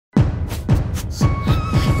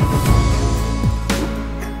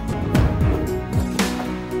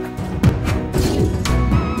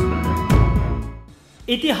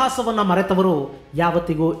ಇತಿಹಾಸವನ್ನು ಮರೆತವರು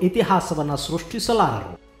ಯಾವತ್ತಿಗೂ ಇತಿಹಾಸವನ್ನು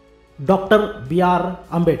ಸೃಷ್ಟಿಸಲಾರರು. Doctor BR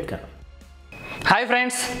Ambedkar. Hi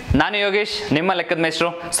friends, ನಾನು ಯೋಗೇಶ್, ನಿಮ್ಮ ಲೆಕ್ಕದ ಮೇಷ್ಟ್ರು.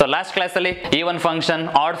 ಸೊ ಲಾಸ್ಟ್ ಕ್ಲಾಸಲ್ಲಿ even function,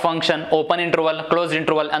 add function, open interval, close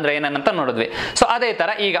interval ಅಂದ್ರೆ ಏನಂತ ನೋಡಿದ್ವಿ. ಸೊ ಅದೇ ತರ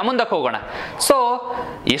ಈಗ ಮುಂದಕ್ಕೆ ಹೋಗೋಣ. ಸೊ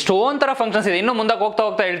ಎಷ್ಟೊಂದು ಥರ ಫಂಕ್ಷನ್ಸ್ ಇದೆ, ಇನ್ನು ಮುಂದಕ್ಕೆ ಹೋಗ್ತಾ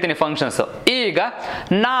ಹೋಗ್ತಾ ಹೇಳ್ತೀನಿ ಫಂಕ್ಷನ್ಸ್. ಈಗ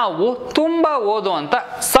ನಾವು ತುಂಬಾ ಓದುವಂತ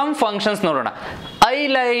ಸಮ್ ಫಂಕ್ಷನ್ಸ್ ನೋಡೋಣ.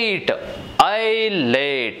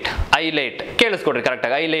 ಐಲೈಟ್ ಕೇಳಿಸ್ಕೊಡ್ರಿ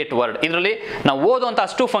ಕರೆಕ್ಟಾಗಿ. ಐಲೈಟ್ ವರ್ಡ್, ಇದರಲ್ಲಿ ನಾವು ಓದುವಂತ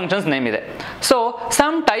ಅಷ್ಟು ಫಂಕ್ಷನ್ಸ್ ನೇಮ್ ಇದೆ. So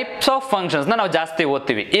some types of functions ನಾವು ಜಾಸ್ತಿ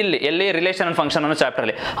ಓದ್ತೀವಿ ಎಲ್ಲಿ ರಿಲೇಷನ್ ಅಂಡ್ ಫಂಕ್ಷನ್ ಅನ್ನೋ ಚಾಪ್ಟರ್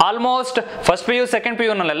ಅಲ್ಲಿ. Almost first PU second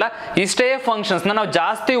PU ನಲ್ಲೆಲ್ಲ ಇಷ್ಟೇ ಫಂಕ್ಷನ್ಸ್ ನಾವು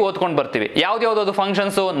ಜಾಸ್ತಿ ಓದ್ಕೊಂಡು ಬರ್ತೀವಿ. ಯಾವ್ದು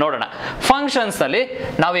ಫಂಕ್ಷನ್ಸ್ ನೋಡೋಣ. ಫಂಕ್ಷನ್ಸ್ ಅಲ್ಲಿ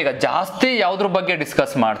ನಾವೀಗ ಜಾಸ್ತಿ ಯಾವ್ದ್ರ ಬಗ್ಗೆ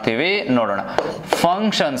ಡಿಸ್ಕಸ್ ಮಾಡ್ತೀವಿ ನೋಡೋಣ.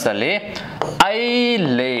 ಫಂಕ್ಷನ್ಸ್ ಅಲ್ಲಿ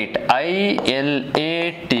ಐಲೈಟ್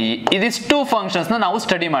ILAT ಇದಿಷ್ಟು ಫಂಕ್ಷನ್ಸ್ ನಾವು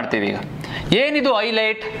ಸ್ಟಡಿ ಮಾಡ್ತೀವಿ. ಈಗ ಏನಿದು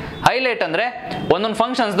ಐಲೈಟ್ ಅಂದ್ರೆ ಒಂದೊಂದು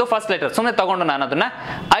ಫಂಕ್ಷನ್ಸ್ ಫಸ್ಟ್ ಲೆಟರ್ ಸುಮ್ಮನೆ ತಗೊಂಡು ನಾನು ಅದನ್ನ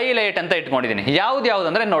ಐಲೈಟ್ ಅಂತ ಇಟ್ಕೊಂಡಿದ್ದೀನಿ. ಯಾವ್ದು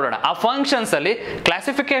ಅಂದ್ರೆ ನೋಡೋಣ. ಆ ಫಂಕ್ಷನ್ಸ್ ಅಲ್ಲಿ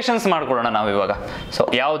ಕ್ಲಾಸಿಫಿಕೇಶನ್ಸ್ ಮಾಡ್ಕೊಳ್ಳೋಣ ನಾವು ಇವಾಗ. ಸೊ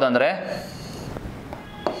ಯಾವ್ದಂದ್ರೆ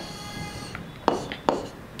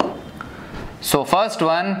ಸೊ ಫಸ್ಟ್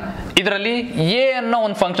ಒನ್, ಇದರಲ್ಲಿ ಎ ಅನ್ನೋ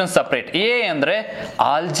ಒಂದು ಫಂಕ್ಷನ್ ಸಪರೇಟ್. ಎ ಅಂದ್ರೆ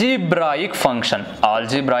ಆಲ್ಜಿಬ್ರಾಯಿಕ್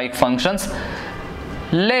ಫಂಕ್ಷನ್ಸ್.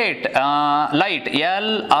 Light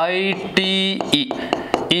LITE.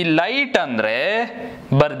 ಈ ಲೈಟ್ ಅಂದ್ರೆ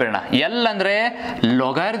ಬರ್ಬೇಡ. ಎಲ್ ಅಂದ್ರೆ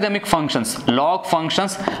ಲೊಗಾರಿದಮಿಕ್ ಫಂಕ್ಷನ್ಸ್, ಲಾಗ್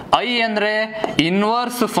ಫಂಕ್ಷನ್ಸ್. ಐ ಅಂದ್ರೆ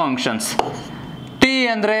ಇನ್ವರ್ಸ್ ಫಂಕ್ಷನ್ಸ್. ಟಿ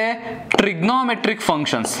ಅಂದ್ರೆ ಟ್ರಿಗ್ನೋಮೆಟ್ರಿಕ್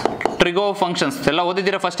ಫಂಕ್ಷನ್ಸ್, ಟ್ರಿಗೋ ಫಂಕ್ಷನ್ಸ್ ಎಲ್ಲ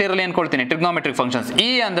ಓದಿದ್ದೀರಾ ಫಸ್ಟ್ ಇಯರ್ ಅಲ್ಲಿ ಅನ್ಕೊಳ್ತೀನಿ, ಟ್ರಿಗ್ನೋಮೆಟ್ರಿಕ್ ಫಂಕ್ಷನ್ಸ್. ಇ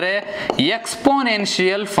ಅಂದ್ರೆ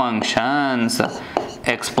ಎಕ್ಸ್ಪೋನೆನ್ಷಿಯಲ್ ಫಂಕ್ಷನ್ಸ್.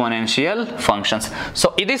 ಸೊ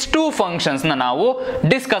ಇದಿಷ್ಟು ಫಂಕ್ಷನ್ಸ್ ನಾವು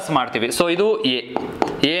ಡಿಸ್ಕಸ್ ಮಾಡ್ತೀವಿ. ಸೊ ಇದು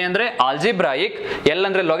ಎ ಅಂದ್ರೆ ಆಲ್ಜಿಬ್ರಾಯಿಕ್, ಎಲ್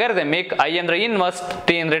ಅಂದ್ರೆ ಲೊಗಾರಿದಮಿಕ್, ಐ ಅಂದ್ರೆ ಇನ್ವರ್ಸ್,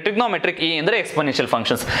 ಟಿ ಅಂದ್ರೆ ಟ್ರಿಗ್ನೋಮೆಟ್ರಿಕ್, ಇ ಅಂದ್ರೆ ಎಕ್ಸ್ಪೋನೆನ್ಷಿಯಲ್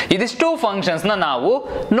ಫಂಕ್ಷನ್ಸ್. ಇದಿಷ್ಟು ಫಂಕ್ಷನ್ಸ್ ನಾವು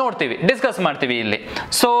ನೋಡ್ತೀವಿ, ಡಿಸ್ಕಸ್ ಮಾಡ್ತೀವಿ ಇಲ್ಲಿ.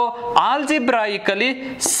 ಸೊ ಆಲ್ಜಿಬ್ರಾಯಿಕ್ ಅಲ್ಲಿ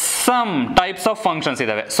ಸಮ್ ಟೈಪ್ಸ್ ಆಫ್ ಫಂಕ್ಷನ್ಸ್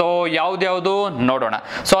ಇದಾವೆ. ಸೊ ಯಾವ್ದು ನೋಡೋಣ.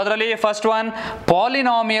 ಸೊ ಅದರಲ್ಲಿ ಫಸ್ಟ್ ಒನ್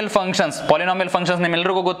ಪಾಲಿನಾಮಿಯಲ್ ಫಂಕ್ಷನ್ಸ್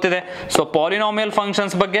ನಿಮ್ಮೆಲ್ಲರಿಗೂ ಗೊತ್ತಿದೆ. ಸೊ ಪಾಲಿನಾಮಿಯಲ್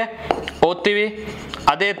ಫಂಕ್ಷನ್ಸ್ ಬಗ್ಗೆ ಓದ್ತೀವಿ.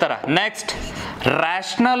 ಅದೇ ತರ ನೆಕ್ಸ್ಟ್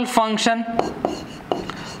ರ್ಯಾಷನಲ್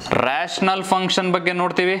ಫಂಕ್ಷನ್ ಬಗ್ಗೆ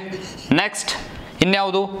ನೋಡ್ತೀವಿ. Next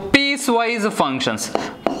ಇನ್ಯಾವುದು piece wise functions.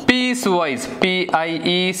 PIECEWISE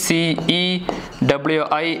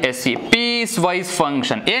piece wise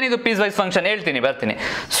function. ಏನಿದು ಪೀಸ್ ವೈಸ್ ಫಂಕ್ಷನ್ ಬರ್ತೀನಿ.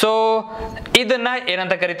 ಸೊ ಇದನ್ನ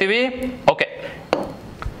ಏನಂತ ಕರಿತೀವಿ? ಓಕೆ,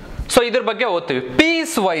 ಸೊ ಇದ್ರ ಬಗ್ಗೆ ಓದ್ತೀವಿ.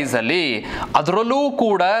 ಪೀಸ್ ವೈಸ್ ಅಲ್ಲಿ ಅದರಲ್ಲೂ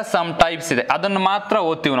ಕೂಡ ಸಮ್ ಟೈಪ್ಸ್ ಇದೆ, ಅದನ್ನು ಮಾತ್ರ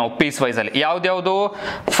ಓದ್ತೀವಿ ನಾವು ಪೀಸ್ ವೈಸ್ ಅಲ್ಲಿ. ಯಾವ್ದು?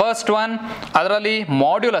 ಫಸ್ಟ್ ಒನ್ ಅದರಲ್ಲಿ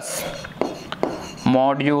ಮಾಡ್ಯುಲಸ್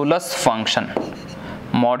ಫಂಕ್ಷನ್.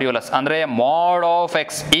 ಅಂದ್ರೆ mod of x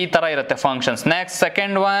ಈ ತರ ಇರುತ್ತೆ functions. Next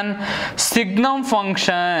second one ಸಿಗ್ನಮ್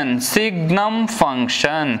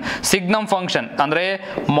function ಅಂದ್ರೆ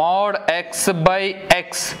mod x/x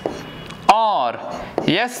R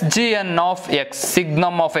SGN of x,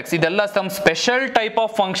 ಸಿಗ್ನಮ್ of x. ಇದೆಲ್ಲ some special type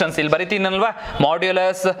of functions. ಇಲ್ಲಿ ಬರೀತೀನಲ್ವಾ,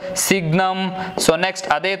 ಮಾಡ್ಯುಲಸ್, ಸಿಗ್ನಮ್. ಸೊ ನೆಕ್ಸ್ಟ್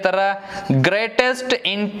ಅದೇ ತರ greatest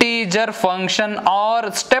integer function R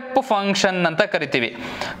step function ಅಂತ ಕರಿತೀವಿ.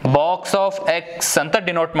 ಬಾಕ್ಸ್ ಆಫ್ x ಅಂತ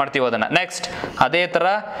ಡಿನೋಟ್ ಮಾಡ್ತೀವಿ ಅದನ್ನ. ನೆಕ್ಸ್ಟ್ ಅದೇ ತರ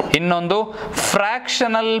ಇನ್ನೊಂದು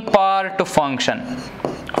ಫ್ರಾಕ್ಷನಲ್ ಪಾರ್ಟ್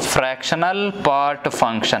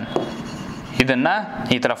ಫಂಕ್ಷನ್. ಇದನ್ನ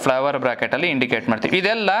ಈ ತರ ಫ್ಲವರ್ ಬ್ರಾಕೆಟ್ ಅಲ್ಲಿ ಇಂಡಿಕೇಟ್ ಮಾಡ್ತೀವಿ.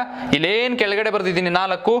 ಇದೆಲ್ಲ ಇಲ್ಲೇನ್ ಕೆಳಗಡೆ ಬರ್ದಿದ್ದೀನಿ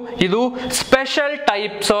 4, ಇದು ಸ್ಪೆಷಲ್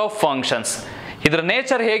ಟೈಪ್ಸ್ ಆಫ್ ಫಂಕ್ಷನ್ಸ್. ಇದ್ರ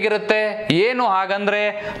ನೇಚರ್ ಹೇಗಿರುತ್ತೆ ಏನು ಹಾಗಂದ್ರೆ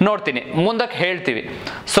ನೋಡ್ತೀನಿ, ಮುಂದಕ್ಕೆ ಹೇಳ್ತೀವಿ.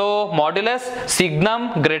 So modulus, ಸಿಗ್ನಮ್,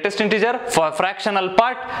 greatest integer, fractional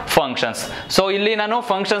part functions. So ಇಲ್ಲಿ ನಾನು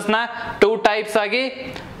ಫಂಕ್ಷನ್ಸ್ ನ 2 ಟೈಪ್ಸ್ ಆಗಿ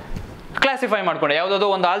ಕ್ಲಾಸಿಫೈ ಮಾಡ್ಕೊಂಡೆ. ಯಾವ್ದು?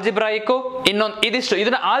 ಒಂದು ಆಲ್ಜಿಬ್ರಾಯಿಕ್, ಇನ್ನೊಂದು ಇದಿಷ್ಟು.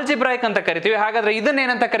 ಇದನ್ನ ಆಲ್ಜಿಬ್ರಾಯಿಕ್ ಅಂತ ಕರಿತೀವಿ. ಹಾಗಾದ್ರೆ ಇದನ್ನ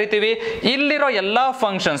ಏನಂತ ಕರಿತೀವಿ? ಇಲ್ಲಿರೋ ಎಲ್ಲಾ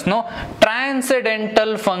ಫಂಕ್ಷನ್ಸ್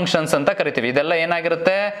ಟ್ರಾನ್ಸೆಂಡೆಂಟಲ್ ಫಂಕ್ಷನ್ಸ್ ಅಂತ ಕರಿತೀವಿ. ಇದೆಲ್ಲ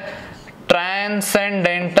ಏನಾಗಿರುತ್ತೆ?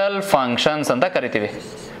 ಟ್ರಾನ್ಸೆಂಡೆಂಟಲ್ ಫಂಕ್ಷನ್ಸ್ ಅಂತ ಕರಿತೀವಿ.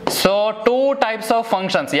 So 2 types of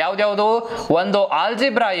functions. ಯಾವ್ದು? ಒಂದು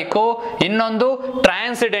ಆಲ್ಜಿಬ್ರಾಯಿಕ್, ಇನ್ನೊಂದು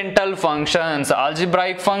ಟ್ರಾನ್ಸೆಂಡೆಂಟಲ್ ಫಂಕ್ಷನ್ಸ್.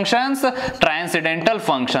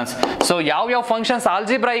 ಸೊ ಯಾವ ಫಂಕ್ಷನ್ಸ್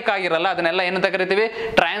ಆಲ್ಜಿಬ್ರಾಯಿಕ್ ಆಗಿರಲ್ಲ ಅದನ್ನೆಲ್ಲ ಏನಂತ ಕರಿತೀವಿ?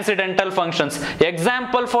 Transcendental functions.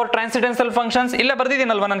 Example for transcendental functions ಇಲ್ಲ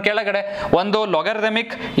ಬರ್ದಿದ್ದೀನಲ್ವಾ ನಾನು ಕೆಳಗಡೆ. ಒಂದು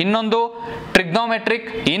ಲೊಗಾರಿದಮಿಕ್, ಇನ್ನೊಂದು trigonometric,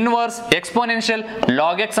 inverse, exponential,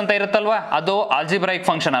 log x ಅಂತ ಇರುತ್ತಲ್ವಾ, ಅದು ಆಲ್ಜಿಬ್ರಾಯಿಕ್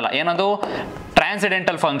ಫಂಕ್ಷನ್ ಅಲ್ಲ. ಏನದು?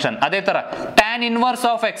 Transcendental function. ಅದೇ ತರ tan inverse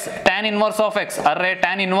of x ಅರ್ರೆ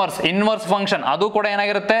tan inverse function, ಅದು ಕೂಡ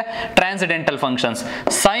ಏನಾಗಿರುತ್ತೆ? Transcendental functions.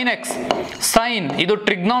 ಸೈನ್ ಇದು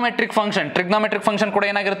ಟ್ರಿಗ್ನೋಮೆಟ್ರಿಕ್ ಫಂಕ್ಷನ್ ಕೂಡ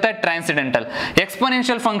ಏನಾಗಿರುತ್ತೆ? Transcendental.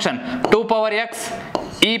 Exponential function 2 power x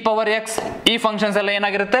E power X ಈ ಫಂಕ್ಷನ್ಸ್ ಎಲ್ಲ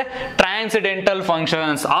ಏನಾಗಿರುತ್ತೆ ಟ್ರಾನ್ಸಿಡೆಂಟಲ್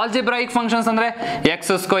ಫಂಕ್ಷನ್ಸ್. ಆಲ್ಜಿಬ್ರಾಯಿಕ್ ಫಂಕ್ಷನ್ಸ್ ಅಂದ್ರೆ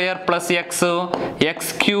X square plus X,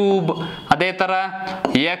 X cube, ಅದೇ ತರ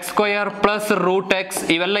X square plus root X,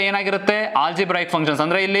 ಇವೆಲ್ಲ ಏನಾಗಿರುತ್ತೆ ಆಲ್ಜಿಬ್ರಾಯಿಕ್ ಫಂಕ್ಷನ್ಸ್.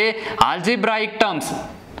 ಅಂದ್ರೆ ಇಲ್ಲಿ ಆಲ್ಜಿಬ್ರಾಯಿಕ್ ಟರ್ಮ್ಸ್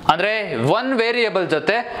ಅಂದ್ರೆ ಒನ್ ವೇರಿಯೇಬಲ್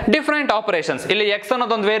ಜೊತೆ ಡಿಫ್ರೆಂಟ್ ಆಪರೇಷನ್ಸ್. ಇಲ್ಲಿ ಎಕ್ಸ್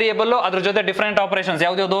ಅನ್ನೋದೊಂದು ವೇರಿಯೇಬಲ್, ಅದ್ರ ಜೊತೆ ಡಿಫ್ರೆಂಟ್ ಆಪರೇಷನ್ಸ್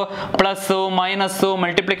ಯಾವ್ದು ಪ್ಲಸ್ ಮೈನಸ್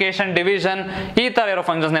ಮಲ್ಟಿಪ್ಲಿಕೇಶನ್ ಡಿವಿಷನ್ ಈ ತರ ಇರೋ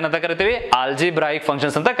ಫಂಕ್ಷನ್ಸ್ ಏನಂತ ಕರಿತೀವಿ ಆಲ್ಜಿಬ್ರಾಯಿಕ್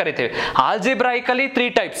ಫಂಕ್ಷನ್ಸ್ ಅಂತ ಕರಿತೀವಿ. ಆಲ್ಜಿಬ್ರಾಯಿಕ್ ಅಲ್ಲಿ 3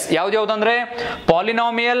 ಟೈಪ್ಸ್ ಯಾವ್ದು ಅಂದ್ರೆ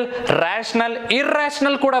ಪಾಲಿನಾಮಿಯಲ್, ರ್ಯಾಷನಲ್,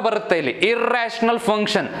 ಇರ್ರ್ಯಾಷನಲ್ ಕೂಡ ಬರುತ್ತೆ ಇಲ್ಲಿ ಇರ್ರ್ಯಾಷನಲ್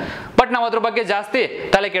ಫಂಕ್ಷನ್. ಬಟ್ ನಾವು ಅದ್ರ ಬಗ್ಗೆ ಜಾಸ್ತಿ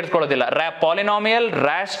ತಲೆ ಕೆಡಿಸ್ಕೊಳ್ಳೋದಿಲ್ಲ. Polynomial,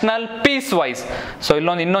 rational, piece wise. So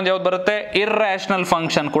ಇನ್ನೊಂದು ಯಾವ್ದು ಬರುತ್ತೆ ಇರ್ರ್ಯಾಷನಲ್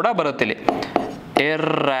ಫಂಕ್ಷನ್ ಕೂಡ ಬರುತ್ತೆ ಇಲ್ಲಿ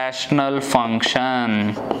irrational function.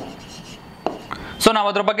 ಸೊ ನಾವು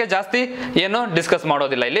ಅದ್ರ ಬಗ್ಗೆ ಜಾಸ್ತಿ ಏನು ಡಿಸ್ಕಸ್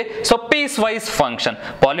ಮಾಡೋದಿಲ್ಲ ಇಲ್ಲಿ. So piece wise function,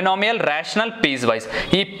 polynomial, rational, piece wise.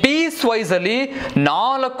 ಈ ಪೀಸ್ ವೈಸ್ ಅಲ್ಲಿ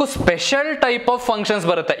 4 ಸ್ಪೆಷಲ್ ಟೈಪ್ ಆಫ್ ಫಂಕ್ಷನ್ಸ್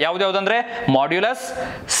ಬರುತ್ತೆ. ಯಾವ್ದಂದ್ರೆ modulus,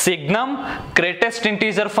 ಸಿಗ್ನಮ್, greatest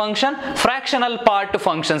integer function, fractional part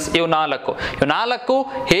functions. ಇವು 4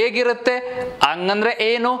 ಹೇಗಿರುತ್ತೆ ಹಂಗಂದ್ರೆ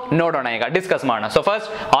ಏನು ನೋಡೋಣ, ಈಗ ಡಿಸ್ಕಸ್ ಮಾಡೋಣ. So first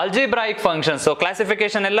algebraic functions. So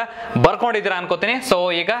classification ಎಲ್ಲ ಬರ್ಕೊಂಡಿದ್ದೀರಾ ಅನ್ಕೋತೀನಿ. ಸೊ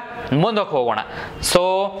ಈಗ ಮುಂದಕ್ಕೆ ಹೋಗೋಣ. ಸೊ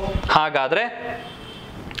ಹಾಗಾದ್ರೆ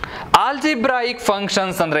ಆಲ್ಜಿಬ್ರಾಯಿಕ್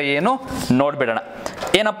ಫಂಕ್ಷನ್ಸ್ ಅಂದ್ರೆ ಏನು ನೋಡ್ಬಿಡೋಣ.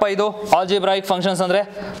 ಏನಪ್ಪ ಇದು ಆಲ್ಜಿಬ್ರಾಯಿಕ್ ಫಂಕ್ಷನ್ಸ್ ಅಂದ್ರೆ?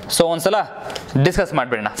 ಸೊ ಒಂದ್ಸಲ ಡಿಸ್ಕಸ್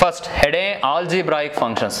ಮಾಡ್ಬಿಡೋಣ. ಫಸ್ಟ್ ಹೆಡೆ ಆಲ್ಜಿಬ್ರಾಯಿಕ್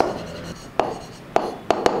ಫಂಕ್ಷನ್ಸ್.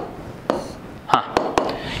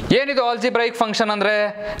 ಏನಿದು ಆಲ್ಜಿಬ್ರಾಯಿಕ್ ಫಂಕ್ಷನ್ ಅಂದ್ರೆ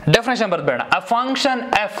definition ಬರ್ಬೇಡ. A function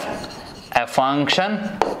F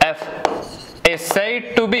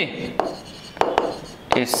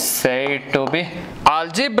is said to be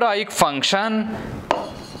algebraic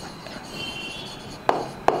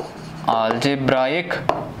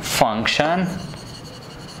function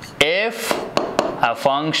if a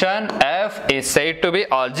function f is said to be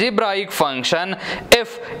algebraic function if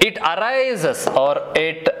it arises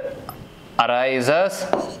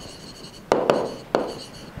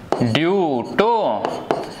due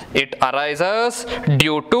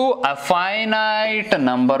to a finite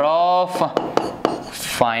number of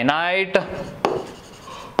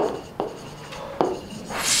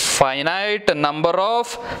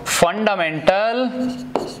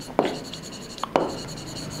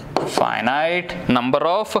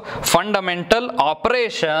fundamental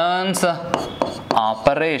operations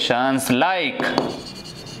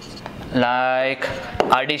like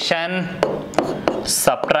addition,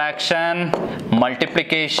 subtraction,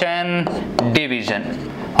 multiplication, division.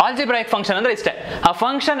 Algebraic function ಅಂದ್ರೆ ಇಷ್ಟೇ. A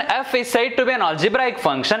function f is said to be an algebraic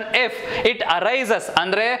function if it arises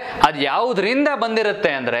ಅಂದ್ರೆ ಅದು ಯಾವುದರಿಂದ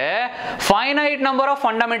ಬಂದಿರುತ್ತೆ ಅಂದ್ರೆ finite number of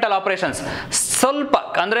fundamental operations, ಸ್ವಲ್ಪ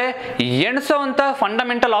ಅಂದ್ರೆ ಎಣಿಸೋಂತ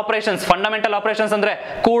fundamental operations ಅಂದ್ರೆ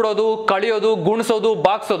ಕೂಡೋದು, ಕಳಿಯೋದು, ಗುಣಿಸೋದು,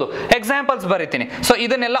 ಬಾಗ್ಸೋದು. ಎಕ್ಸಾಂಪಲ್ಸ್ ಬರೀತೀನಿ. ಸೊ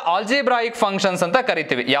ಇದನ್ನೆಲ್ಲ ಆಲ್ಜಿಬ್ರಾಯಿಕ್ ಫಂಕ್ಷನ್ಸ್ ಅಂತ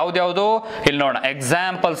ಕರಿತೀವಿ. ಯಾವ್ದು ಇಲ್ಲಿ ನೋಡೋಣ,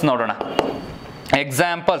 ಎಕ್ಸಾಂಪಲ್ಸ್ ನೋಡೋಣ.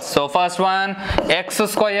 Examples. So first one X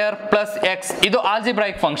square plus X, ಇದು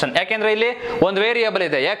ಆಲ್ಜಿಬ್ರಾಯಿಕ್ ಫಂಕ್ಷನ್. ಯಾಕೆಂದ್ರೆ ಇಲ್ಲಿ ಒಂದು ವೇರಿಯೇಬಲ್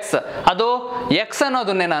ಇದೆ ಎಕ್ಸ್, ಅದು ಎಕ್ಸ್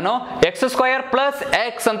ಅನ್ನೋದನ್ನೇ ನಾನು ಎಕ್ಸ್ ಸ್ಕ್ವಯರ್ ಪ್ಲಸ್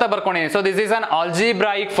ಎಕ್ಸ್ ಅಂತ ಬರ್ಕೊಂಡಿದ್ದೀನಿ. So this is an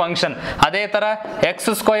algebraic function. ಅದೇ ತರ X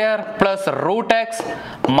square plus root X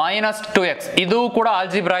minus 2x, ಇದು ಕೂಡ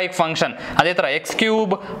ಆಲ್ಜಿಬ್ರಾಯಿಕ್ ಫಂಕ್ಷನ್. ಅದೇ ತರ X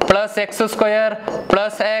cube plus X square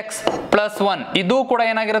plus X plus 1, ಇದು ಕೂಡ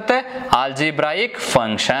ಏನಾಗಿರುತ್ತೆ ಆಲ್ಜಿಬ್ರಾಯಿಕ್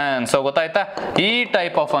ಫಂಕ್ಷನ್. ಸೊ ಗೊತ್ತಾಯ್ತಾ, ಈ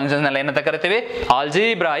ಟೈಪ್ ಆಫ್ ಫಂಕ್ಷನ್ ಎಲ್ಲ ಏನಂತ ಕರಿತೀವಿ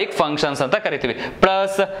ಆಲ್ಜಿಬ್ರಾಯಿಕ್ ಫಂಕ್ಷನ್ಸ್ ಅಂತ ಕರಿತೀವಿ.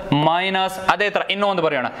 ಪ್ಲಸ್ ಮೈನಸ್, ಅದೇ ತರ ಇನ್ನೊಂದು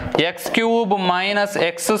ಬರೆಯೋಣ, X cube minus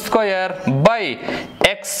X square by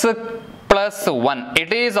X plus 1,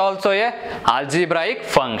 it is also A algebraic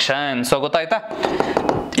function. So ಗೊತ್ತಾಯ್ತಾ,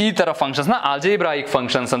 ಈ ತರ ಫಂಕ್ಷನ್ಸ್ ನ ಆಲ್ಜಿಬ್ರಾಯಿಕ್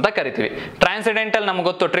ಫಂಕ್ಷನ್ಸ್ ಅಂತ ಕರಿತೀವಿ. ಟ್ರಾನ್ಸೆಂಡೆಂಟಲ್ ನಮ್ಗೆ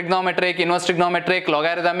ಗೊತ್ತು, trigonometric, inverse trigonometric,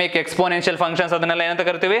 ಲೊಗಾರಿಥಮಿಕ್, exponential functions, ಅದನ್ನೆಲ್ಲ ಏನಂತ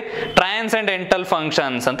ಕರಿತೀವಿ ಟ್ರಾನ್ಸೆಂಡೆಂಟಲ್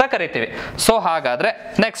ಫಂಕ್ಷನ್ಸ್ ಅಂತ ಕರಿತೀವಿ. ಸೊ ಹಾಗಾದ್ರೆ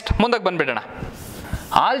ನೆಕ್ಸ್ಟ್ ಮುಂದಕ್ಕೆ ಬಂದ್ಬಿಡೋಣ.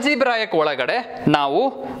 ಆಲ್ಜಿಬ್ರಾಯಿಕ್ ಒಳಗಡೆ ನಾವು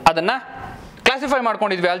ಅದನ್ನ ಕ್ಲಾಸಿಫೈ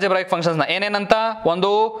ಮಾಡ್ಕೊಂಡಿದ್ವಿ ಆಲ್ಜಿಬ್ರಾಯಿಕ್ ಫಂಕ್ಷನ್ಸ್ ನ ಏನೇನಂತ. ಒಂದು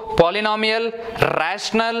ಪಾಲಿನಾಮಿಯಲ್,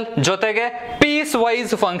 ರ್ಯಾಷನಲ್, ಜೊತೆಗೆ ಪೀಸ್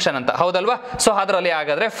ವೈಸ್ ಫಂಕ್ಷನ್ ಅಂತ, ಹೌದಲ್ವಾ? ಸೊ ಅದರಲ್ಲಿ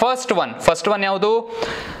ಹಾಗಾದ್ರೆ ಫಸ್ಟ್ ಒನ್ ಯಾವುದು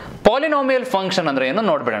ಪಾಲಿನಾಮಿಯಲ್ ಫಂಕ್ಷನ್ ಅಂದ್ರೆ ಏನು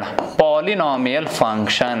ನೋಡ್ಬಿಡೋಣ. ಪಾಲಿನಾಮಿಯಲ್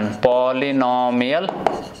ಫಂಕ್ಷನ್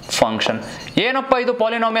ಏನಪ್ಪ ಇದು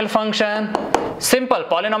polynomial function? Simple.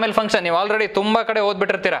 Polynomial function ನೀವು ಆಲ್ರೆಡಿ ತುಂಬಾ ಕಡೆ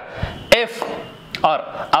ಓದ್ಬಿಟ್ಟಿರ್ತೀರಾ. F R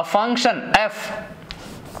a function F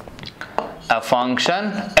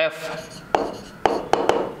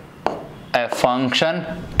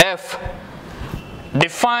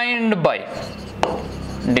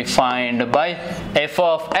defined by f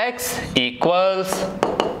of x equals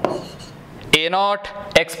a naught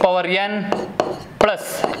x power n plus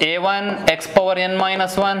a1 x power n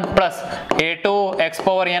minus 1 plus a2 x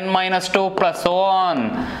power n minus 2 plus so on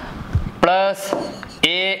plus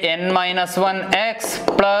an minus 1 x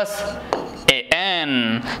plus an.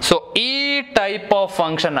 So ಈ type of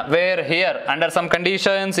function wear here under some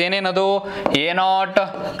conditions ಏನೇನದು a not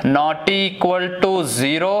not equal to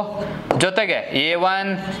 0 ಜೊತೆಗೆ a1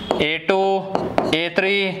 a2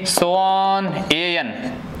 a3 so on an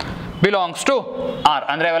belongs to R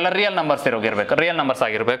ಅಂದ್ರೆ ಅವೆಲ್ಲ real numbers real numbers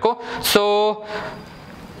ಆಗಿರಬೇಕು. So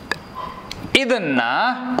ಇದನ್ನ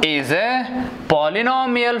is A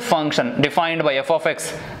polynomial function defined by F of X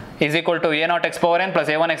is equal to a naught x power n plus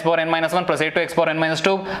a1 x power n minus 1 plus a2 x power n minus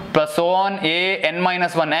 2 plus so on a n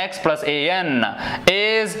minus 1 x plus a n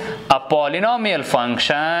is a polynomial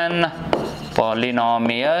function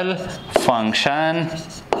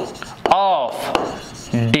of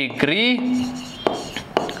degree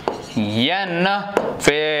n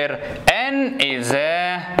where n is a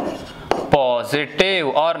positive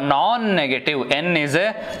or non-negative. n is a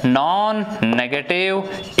non-negative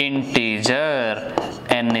integer.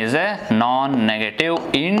 n is a non-negative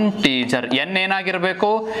integer. n ಏನಾಗಿರಬೇಕು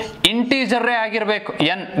integer ಆಗಿರಬೇಕು.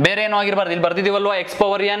 n ಬೇರೆ ಏನೋ ಆಗಿರಬಾರ್ದು. ಇಲ್ಲಿ ಬರ್ದಿದೀವಲ್ವಾ x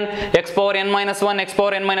power n x power n minus 1 x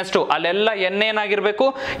power n minus 2 ಅಲ್ಲೆಲ್ಲ n ಏನಾಗಿರಬೇಕು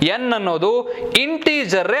n ಅನ್ನೋದು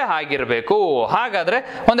integer ಆಗಿರಬೇಕು. ಹಾಗಾದ್ರೆ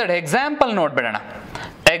ಒಂದೆರಡು example ನೋಡ್ಬಿಡೋಣ.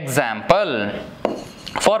 Example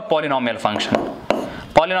for polynomial function.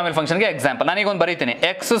 Polynomial ಫಂಕ್ಷನ್ಗೆ ಎಕ್ಸಾಂಪಲ್ ನಾನೀಗ ಒಂದು ಬರೀತೀನಿ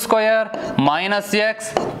X square minus X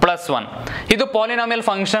plus 1. ಇದು ಪಾಲಿನಾಮಿಯಲ್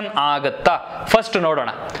ಫಂಕ್ಷನ್ ಆಗುತ್ತಾ ಫಸ್ಟ್ ನೋಡೋಣ.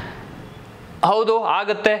 ಹೌದು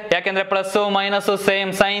ಆಗುತ್ತೆ, ಯಾಕೆಂದ್ರೆ plus minus same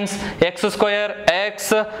science. X square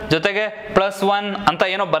X ಜೊತೆಗೆ ಪ್ಲಸ್ 1 ಅಂತ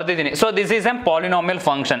ಏನೋ ಬರ್ದಿದ್ದೀನಿ. So this is A polynomial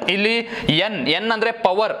function. ಇಲ್ಲಿ ಎನ್ ಎನ್ ಅಂದ್ರೆ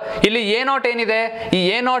ಪವರ್. ಇಲ್ಲಿ ಎ ನಾಟ್ ಏನಿದೆ, ಈ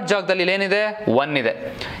ಎ ನಾಟ್ ಜಾಗದಲ್ಲಿ ಇಲ್ಲಿ ಏನಿದೆ 1 ಇದೆ.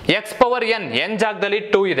 ಎಕ್ಸ್ ಪವರ್ ಎನ್ ಎನ್ ಜಾಗದಲ್ಲಿ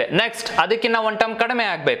 2 ಇದೆ. ನೆಕ್ಸ್ಟ್ ಅದಕ್ಕಿಂತ 1 ಟರ್ಮ್ ಕಡಿಮೆ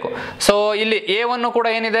ಆಗಬೇಕು. ಸೊ ಇಲ್ಲಿ a1 ಕೂಡ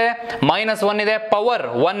ಏನಿದೆ ಮೈನಸ್ 1 ಇದೆ, ಪವರ್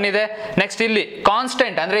 1 ಇದೆ. ನೆಕ್ಸ್ಟ್ ಇಲ್ಲಿ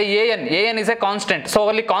ಕಾನ್ಸ್ಟೆಂಟ್ ಅಂದ್ರೆ an is A constant. So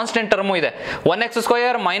ಅಲ್ಲಿ ಕಾನ್ಸ್ಟೆಂಟ್ ಟರ್ಮು ಇದೆ. 1x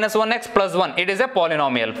square minus 1x plus 1 it is A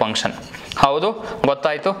polynomial function. ಹೌದು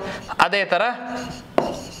ಗೊತ್ತಾಯ್ತು. ಅದೇ ತರ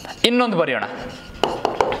ಇನ್ನೊಂದು ಬರೆಯೋಣ,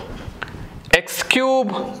 ಎಕ್ಸ್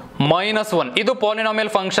ಕ್ಯೂಬ್ ಮೈನಸ್ 1. ಇದು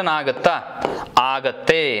ಪಾಲಿನಾಮಿಯಲ್ ಫಂಕ್ಷನ್ ಆಗುತ್ತಾ?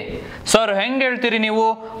 ಆಗತ್ತೆ. ಸರ್ ಹೆಂಗ್ ಹೇಳ್ತೀರಿ ನೀವು?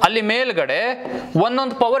 ಅಲ್ಲಿ ಮೇಲ್ಗಡೆ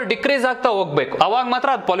ಒಂದೊಂದು ಪವರ್ ಡಿಕ್ರೀಸ್ ಆಗ್ತಾ ಹೋಗ್ಬೇಕು, ಅವಾಗ ಮಾತ್ರ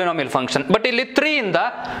ಅದು ಪಾಲಿನಾಮಿಯಲ್ ಫಂಕ್ಷನ್. ಬಟ್ ಇಲ್ಲಿ 3 ಇಂದ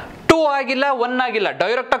 2 ಆಗಿಲ್ಲ 1 ಆಗಿಲ್ಲ,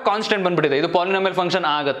 ಡೈರೆಕ್ಟ್ ಆಗಿ ಕಾನ್ಸ್ಟೆಂಟ್ ಬಂದ್ಬಿಟ್ಟಿದೆ. ಇದು ಪಾಲಿನಾಮಿಯಲ್ ಫಂಕ್ಷನ್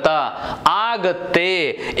ಆಗುತ್ತಾ? ಆಗತ್ತೆ.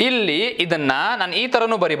 ಇಲ್ಲಿ ಇದನ್ನ ನಾನು ಈ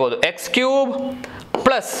ತರನು ಬರಿಬಹುದು, X cube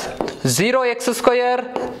plus 0x square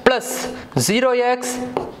plus 0x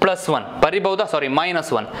plus 1 ಬರಿಬಹುದಾ? Sorry minus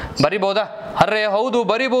 1 ಬರಿಬಹುದಾ? ಅರೆ ಹೌದು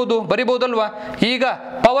ಬರಿಬಹುದಲ್ವಾ? ಈಗ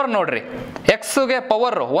ಪವರ್ ನೋಡ್ರಿ, ಎಕ್ಸ್ಗೆ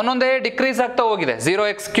ಪವರ್ ಒಂದೊಂದೇ ಡಿಕ್ರೀಸ್ ಆಗ್ತಾ ಹೋಗಿದೆ.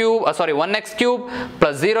 0x ಕ್ಯೂಬ್ ಸಾರಿ 1x cube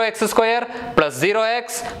plus 0x square plus 0x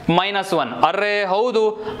minus 1. ಅರೆ ಹೌದು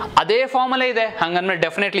ಅದೇ ಫಾರ್ಮಲ್ಲೇ ಇದೆ. ಹಂಗಂದ್ರೆ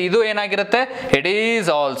ಡೆಫಿನೆಟ್ಲಿ ಇದು ಏನಾಗಿರುತ್ತೆ, it is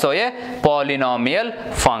also A polynomial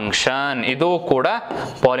function. ಇದು ಕೂಡ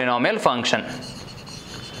ಪಾಲಿನಾಮಿಯಲ್ ಫಂಕ್ಷನ್.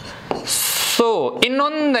 ಸೊ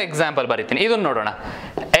ಇನ್ನೊಂದು ಎಕ್ಸಾಂಪಲ್ ಬರೀತೀನಿ, ಇದನ್ನ ನೋಡೋಣ.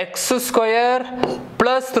 X square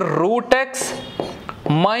plus root X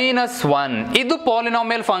minus 1 ಇದು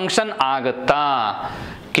ಪಾಲಿನಾಮಿಯಲ್ ಫಂಕ್ಷನ್ ಆಗುತ್ತಾ?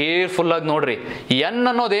 ಕೇರ್ಫುಲ್ ಆಗಿ ನೋಡ್ರಿ. ಎನ್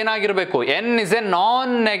ಅನ್ನೋದು ಏನಾಗಿರ್ಬೇಕು, N is A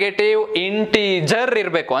non negative integer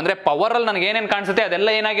ಇರಬೇಕು. ಅಂದ್ರೆ ಪವರ್ ಅಲ್ಲಿ ನನಗೆ ಏನೇನು ಕಾಣಿಸುತ್ತೆ ಅದೆಲ್ಲ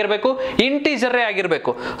ಏನಾಗಿರ್ಬೇಕು, ಇಂಟೀಜರ್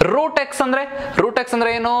ಆಗಿರ್ಬೇಕು. ರೂಟ್ ಎಕ್ಸ್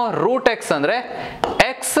ಅಂದ್ರೆ ಏನು? ರೂಟ್ ಎಕ್ಸ್ ಅಂದ್ರೆ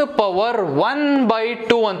ಎಕ್ಸ್ ಪವರ್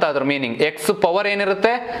 1/2 ಅಂತ ಅದ್ರ ಮೀನಿಂಗ್. ಎಕ್ಸ್ ಪವರ್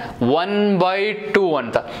ಏನಿರುತ್ತೆ 1/2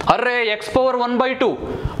 ಅಂತ. ಅರೆ ಎಕ್ಸ್ ಪವರ್ 1/2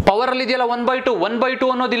 ಪವರ್ ಅಲ್ಲಿ ಇದೆಯಲ್ಲ 1/2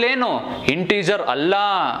 ಅನ್ನೋದಿಲ್ಲೇನು ಇಂಟೀಜರ್ ಅಲ್ಲ,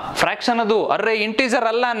 ಫ್ರಾಕ್ಷನ್ ಅದು. ಅರೆ ಇಂಟೀಜರ್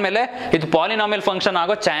ಅಲ್ಲ ಅಂದ್ಮೇಲೆ ಇದು ಪಾಲಿನಾಮಿಯಲ್ ಫಂಕ್ಷನ್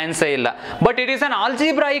ಆಗೋ ಚಾನ್ಸೇ ಇಲ್ಲ. But it is an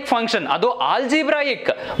algebraic function. ಅದು ಆಲ್ಜಿಬ್ರಾಯಿಕ್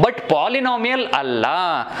ಬಟ್ ಪಾಲಿನಾಮಿಯಲ್ ಅಲ್ಲ.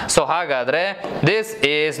 ಸೊ ಹಾಗಾದ್ರೆ this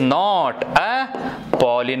is not a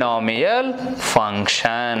polynomial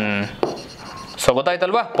function. So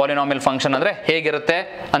ಗೊತ್ತಾಯ್ತಲ್ವಾ polynomial function ಅಂದ್ರೆ ಹೇಗಿರುತ್ತೆ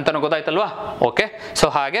ಅಂತಾನು ಗೊತ್ತಾಯ್ತಲ್ವಾ? ಓಕೆ. ಸೊ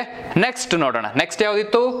ಹಾಗೆ ನೆಕ್ಸ್ಟ್ ನೋಡೋಣ. Next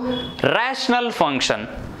ಯಾವ್ದಿತ್ತು? Rational function.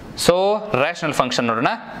 So rational function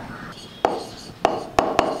ನೋಡೋಣ.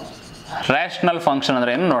 ರ್ಯಾಷನಲ್ ಫಂಕ್ಷನ್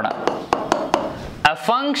ಅಂದ್ರೆ ಏನು ನೋಡೋಣ. A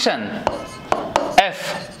function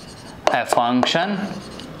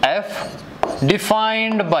f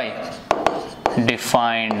defined by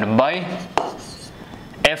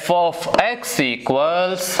f of x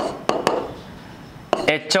equals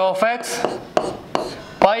h of x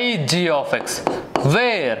by g of x,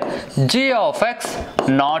 where g of x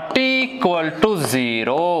not equal to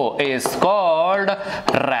 0 is called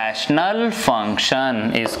rational function.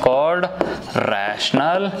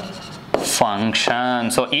 Function.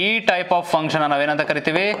 So ಈ type of function ನಾವೇನಂತ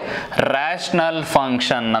ಕರಿತೀವಿ, rational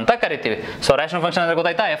function ಅಂತ ಕರಿತೀವಿ. So rational function ಅಂದ್ರೆ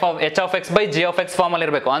ಗೊತ್ತಾಯ್ತಾ, h of x by g of x form ಅಲ್ಲಿ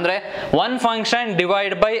ಇರಬೇಕು. ಅಂದ್ರೆ one function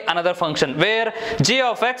divide by another function wear g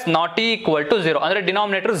of x not equal to 0, ಅಂದ್ರೆ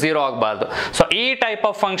ಡಿನಾಮಿನೇಟರ್ 0 ಆಗಬಾರ್ದು. ಸೊ ಈ ಟೈಪ್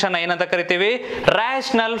ಆಫ್ ಫಂಕ್ಷನ್ ಏನಂತ ಕರಿತೀವಿ,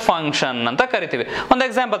 ರ್ಯಾಷನಲ್ ಫಂಕ್ಷನ್ ಅಂತ ಕರಿತೀವಿ. ಒಂದು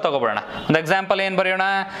ಎಕ್ಸಾಂಪಲ್ ತಗೋಬೋಣ. ಒಂದು ಎಕ್ಸಾಂಪಲ್ ಏನ್ ಬರೆಯೋಣ.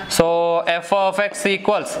 So f of x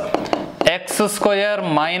equals x square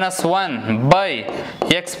minus 1 by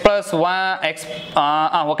x plus 1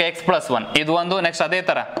 x plus 1 ಇದು ಒಂದು. ನೆಕ್ಸ್ಟ್ ಅದೇ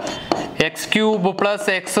ತರ x cube plus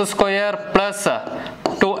x square plus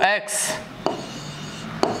 2x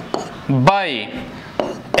by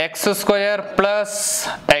x square plus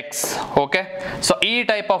x. Okay, so ಈ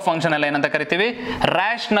ಟೈಪ್ ಆಫ್ ಫಂಕ್ಷನ್ ಎಲ್ಲ ಏನಂತ ಕರಿತೀವಿ,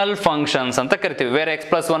 rational functions ಅಂತ ಕರಿತೀವಿ. Wear x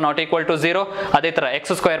plus 1 not equal to 0, ಅದೇ ತರ x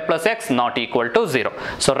square plus x not equal to 0.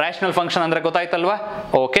 So rational function ಅಂದ್ರೆ ಗೊತ್ತಾಯ್ತಲ್ವಾ.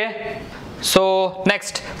 Okay, so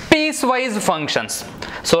next piece wise functions.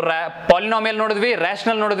 So polynomial ನೋಡಿದ್ವಿ,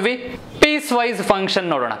 ರ್ಯಾಷನಲ್ ನೋಡಿದ್ವಿ, ಪೀಸ್ ವೈಸ್ ಫಂಕ್ಷನ್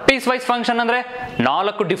ನೋಡೋಣ. ಪೀಸ್ ವೈಸ್ ಫಂಕ್ಷನ್ ಅಂದ್ರೆ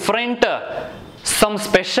 4 different some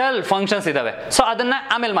special functions ಇದಾವೆ. So ಅದನ್ನ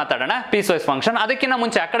ಆಮೇಲೆ ಮಾತಾಡೋಣ. ಪೀಸ್ ವೈಸ್ ಫಂಕ್ಷನ್ ಅದಕ್ಕಿಂತ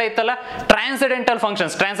ಮುಂಚೆ ಆ ಕಡೆ ಇತ್ತಲ್ಲ ಟ್ರಾನ್ಸೆಂಡೆಂಟಲ್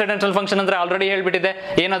ಫಂಕ್ಷನ್ಸ್. ಟ್ರಾನ್ಸೆಂಡೆಂಟಲ್ ಫಂಕ್ಷನ್ ಅಂದ್ರೆ ಆಲ್ರೆಡಿ ಹೇಳ್ಬಿಟ್ಟಿದೆ,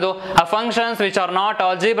 ಏನದು, ಆ functions which are not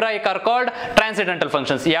algebraic are called transcendental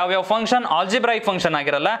functions. ಯಾವ ಫಂಕ್ಷನ್ ಆಲ್ಜಿಬ್ರಾಯಿಕ್ ಫಂಕ್ಷನ್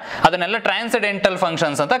ಆಗಿರಲ್ಲ ಅದನ್ನೆಲ್ಲ ಟ್ರಾನ್ಸೆಂಡೆಂಟಲ್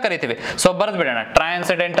ಫಂಕ್ಷನ್ಸ್ ಅಂತ ಕರಿತೀವಿ. ಸೊ ಬರ್ದ್ ಬಿಡೋಣ.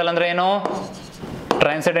 ಟ್ರಾನ್ಸೆಂಡೆಂಟಲ್ ಅಂದ್ರೆ ಏನು,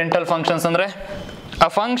 ಟ್ರಾನ್ಸೆಂಡೆಂಟಲ್ ಫಂಕ್ಷನ್ಸ್ ಅಂದ್ರೆ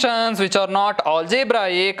functions which are not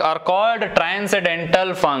algebraic are called transcendental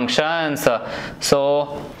functions.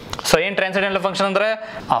 So in transcendental function andre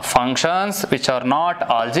functions which are not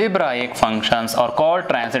algebraic functions are called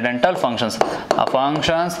transcendental functions.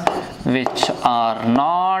 Functions which are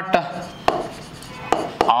not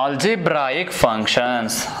algebraic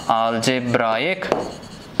functions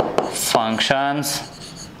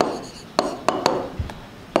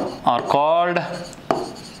are called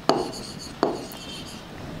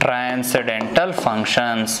transcendental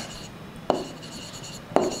functions.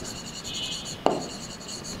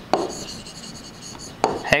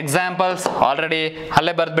 Examples already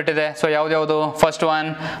ಅಲ್ಲೇ ಬರ್ದ್ಬಿಟ್ಟಿದೆ. So ಯಾವ್ದು first one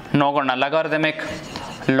ನೋಡೋಣ. Logarithmic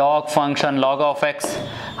log function log of X,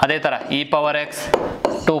 ಅದೇ ತರ e power x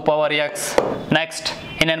 2 power x. Next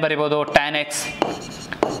ಇನ್ನೇನು ಬರಿಬೋದು, tan x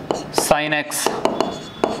sin x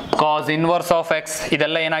cos inverse of x.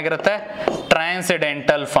 ಇದೆಲ್ಲ ಏನಾಗಿರುತ್ತೆ,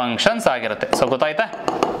 transcendental functions ಆಗಿರುತ್ತೆ. ಸೊ ಗೊತ್ತಾಯ್ತಾ,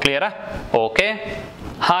 ಕ್ಲಿಯರಾ. ಓಕೆ,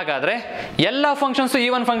 ಹಾಗಾದ್ರೆ ಎಲ್ಲ ಫಂಕ್ಷನ್ಸ್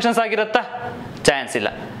ಈವನ್ ಫಂಕ್ಷನ್ಸ್ ಆಗಿರುತ್ತಾ, ಚಾನ್ಸ್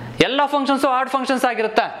ಇಲ್ಲ. ಎಲ್ಲ ಫಂಕ್ಷನ್ಸ್ ಆಡ್ ಫಂಕ್ಷನ್ಸ್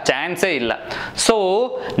ಆಗಿರುತ್ತಾ, ಚಾನ್ಸೇ ಇಲ್ಲ. ಸೊ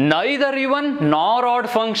ನೈದರ್ ಈವನ್ ನಾರ್ ಆಡ್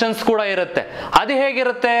ಫಂಕ್ಷನ್ಸ್ ಕೂಡ ಇರುತ್ತೆ. ಅದು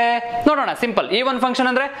ಹೇಗಿರುತ್ತೆ ನೋಡೋಣ. ಸಿಂಪಲ್. ಈವನ್ ಫಂಕ್ಷನ್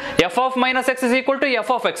ಅಂದ್ರೆ f of minus x is equal to f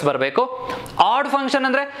of x ಬರಬೇಕು. ಆಡ್ ಫಂಕ್ಷನ್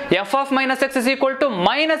ಅಂದ್ರೆ f of minus x is equal to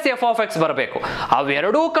minus f of x ಬರಬೇಕು.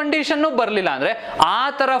 ಅವೆರಡೂ ಕಂಡೀಷನ್ ಬರಲಿಲ್ಲ ಅಂದ್ರೆ ಆ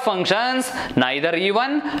ತರ ಫಂಕ್ಷನ್ಸ್ ನೈದರ್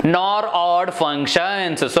ಈವನ್ ನಾರ್ ಆಡ್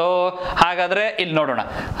ಫಂಕ್ಷನ್ಸ್. ಸೊ ಹಾಗಾದ್ರೆ ಇಲ್ಲಿ ನೋಡೋಣ,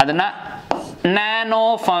 ಅದನ್ನ ನ್ಯಾನೋ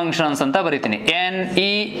ಫಂಕ್ಷನ್ಸ್ ಅಂತ ಬರೀತೀನಿ,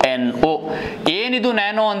 NENO. ಏನಿದು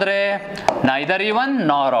ನ್ಯಾನೋ ಅಂದ್ರೆ ನೈದರ್ ಈವನ್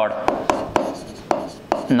ನಾರ್ ಆಡ್,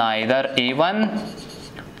 ನೈದರ್ ಈವನ್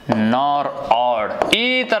ನಾರ್ ಆಡ್, ಈ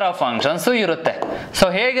ತರ ಫಂಕ್ಷನ್ಸ್ ಇರುತ್ತೆ. ಸೊ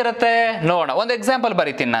ಹೇಗಿರುತ್ತೆ ನೋಡೋಣ. ಒಂದು ಎಕ್ಸಾಂಪಲ್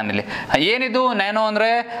ಬರೀತೀನಿ ನಾನಿಲ್ಲಿ. ಏನಿದು ನ್ಯಾನೋ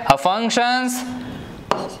ಅಂದ್ರೆ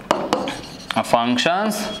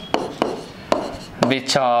functions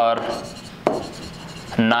which are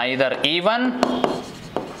neither even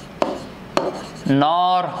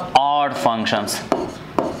ನಾರ್ ಆಡ್ ಫಂಕ್ಷನ್ಸ್.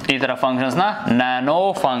 ಈ ತರ ಫಂಕ್ಷನ್ಸ್ ನ ನ್ಯಾನೋ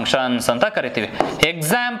ಫಂಕ್ಷನ್ಸ್ ಅಂತ ಕರಿತೀವಿ.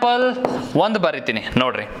 ಎಕ್ಸಾಂಪಲ್ ಒಂದು ಬರಿತೀನಿ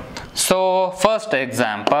ನೋಡ್ರಿ. So first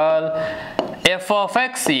example, f of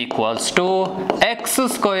x equals to x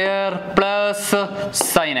square plus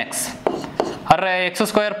sin x. ಅರೆ x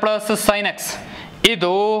square plus sin x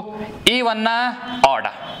ಇದು ಇವನ್ನ ಆಡ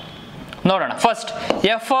ನೋಡೋಣ. First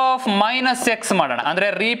f of minus x ಮಾಡೋಣ, ಅಂದ್ರೆ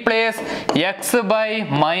replace x by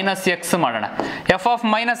minus x ಮಾಡೋಣ. f of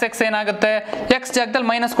minus x ಏನಾಗುತ್ತೆ, x ಜಾಗದಲ್ಲಿ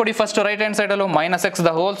ಮೈನಸ್ ಕೊಡಿ ಫಸ್ಟ್ ರೈಟ್ ಹ್ಯಾಂಡ್ ಸೈಡ್ ಅಲ್ಲೂ, minus x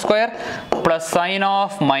the whole square plus sin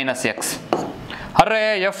of minus x. ಅರೆ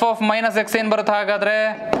f of minus x ಏನ್ ಬರುತ್ತೆ ಹಾಗಾದ್ರೆ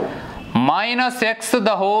minus x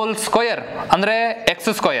the whole square ಅಂದ್ರೆ x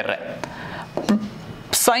square.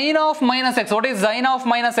 Sin of minus x, what is sin of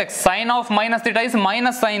minus x? Sin of minus theta is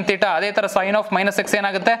minus sin theta. ಅದೇ ತರ sin of minus x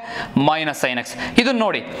ಏನಾಗುತ್ತೆ, minus sin x. ಇದು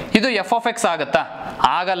ನೋಡಿ, ಇದು f of x ಆಗುತ್ತಾ,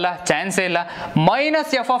 ಆಗಲ್ಲ, ಚಾನ್ಸೇ ಇಲ್ಲ.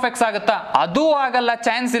 ಮೈನಸ್ f of x ಆಗುತ್ತಾ, ಅದು ಆಗಲ್ಲ,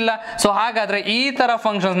 ಚಾನ್ಸ್ ಇಲ್ಲ. ಸೊ ಹಾಗಾದ್ರೆ ಈ ತರ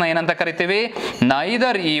ಫಂಕ್ಷನ್ಸ್ ನ ಏನಂತ ಕರಿತೀವಿ,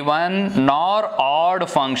 ನೈದರ್ ಈವನ್ ನಾರ್ ಆಡ್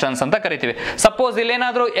ಫಂಕ್ಷನ್ಸ್ ಅಂತ ಕರಿತೀವಿ. ಸಪೋಸ್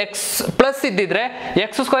ಇಲ್ಲೇನಾದ್ರೂ x ಪ್ಲಸ್ ಇದ್ದಿದ್ರೆ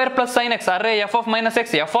x square plus sin x, ಅರೆ f of minus x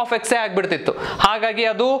f of x ಆಗ್ಬಿಡ್ತಿತ್ತು. ಹಾಗಾಗಿ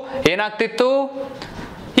ಅದು ಏನಾಗ್ತಿತ್ತು,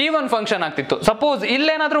 ಈವನ್ ಫಂಕ್ಷನ್ ಆಗ್ತಿತ್ತು. ಸಪೋಸ್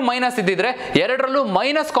ಇಲ್ಲೇನಾದ್ರೂ ಮೈನಸ್ ಇದ್ದಿದ್ರೆ ಎರಡರಲ್ಲೂ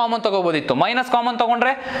ಮೈನಸ್ ಕಾಮನ್ ತಗೋಬೋದಿತ್ತು. ಮೈನಸ್ ಕಾಮನ್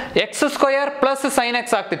ತಗೊಂಡ್ರೆ X square plus sine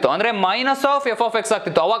x ಆಗ್ತಿತ್ತು, ಅಂದ್ರೆ minus of F of X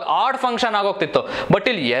ಆಗ್ತಿತ್ತು. ಅವಾಗ ಆಡ್ ಫಂಕ್ಷನ್ ಆಗೋಗ್ತಿತ್ತು. ಬಟ್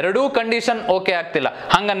ಇಲ್ಲಿ ಎರಡೂ ಕಂಡೀಷನ್ ಓಕೆ ಆಗ್ತಿಲ್ಲ.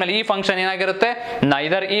 ಹಂಗಂದ್ಮೇಲೆ ಈ ಫಂಕ್ಷನ್ ಏನಾಗಿರುತ್ತೆ,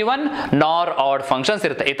 ನೈದರ್ ಈವನ್ ನಾರ್ ಆಡ್ ಫಂಕ್ಷನ್ಸ್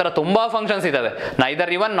ಇರುತ್ತೆ. ಈ ತರ ತುಂಬಾ ಫಂಕ್ಷನ್ಸ್ ಇದಾವೆ,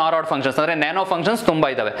 ನೈದರ್ ಈವನ್ ನಾರ್ ಆಡ್ ಫಂಕ್ಷನ್ಸ್ ಅಂದ್ರೆ ನ್ಯಾನೋ ಫಂಕ್ಷನ್ಸ್ ತುಂಬಾ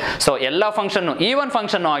ಇದಾವೆ. ಸೊ ಎಲ್ಲ ಫಂಕ್ಷನ್ ಈವನ್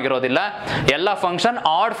ಫಂಕ್ಷನ್ ಆಗಿರೋದಿಲ್ಲ, ಎಲ್ಲ ಫಂಕ್ಷನ್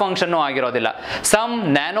ಆಡ್ ಫಂಕ್ಷನ್ ಆಗಿರೋದಿಲ್ಲ. ಸಮ್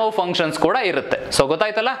ನ್ಯಾನೋ ಫಂಕ್ಷನ್ಸ್ ಕೂಡ ಇರುತ್ತೆ. ಸೊ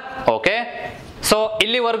ಗೊತ್ತಾಯ್ತಲ್ಲ? ಓಕೆ, ಸೊ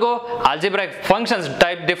ಇಲ್ಲಿವರೆಗೂ algebraic functions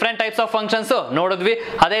different types of functions ನೋಡಿದ್ವಿ.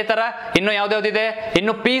 ಅದೇ ತರ ಇನ್ನು ಯಾವ್ದಾವ್ದಿದೆ,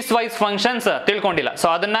 ಇನ್ನು ಪೀಸ್ ವೈಸ್ ಫಂಕ್ಷನ್ಸ್ ತಿಳ್ಕೊಂಡಿಲ್ಲ. ಸೊ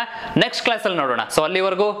ಅದನ್ನ ನೆಕ್ಸ್ಟ್ ಕ್ಲಾಸ್ ಅಲ್ಲಿ ನೋಡೋಣ. ಸೊ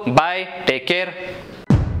ಅಲ್ಲಿವರೆಗೂ ಬಾಯ್, ಟೇಕ್ ಕೇರ್.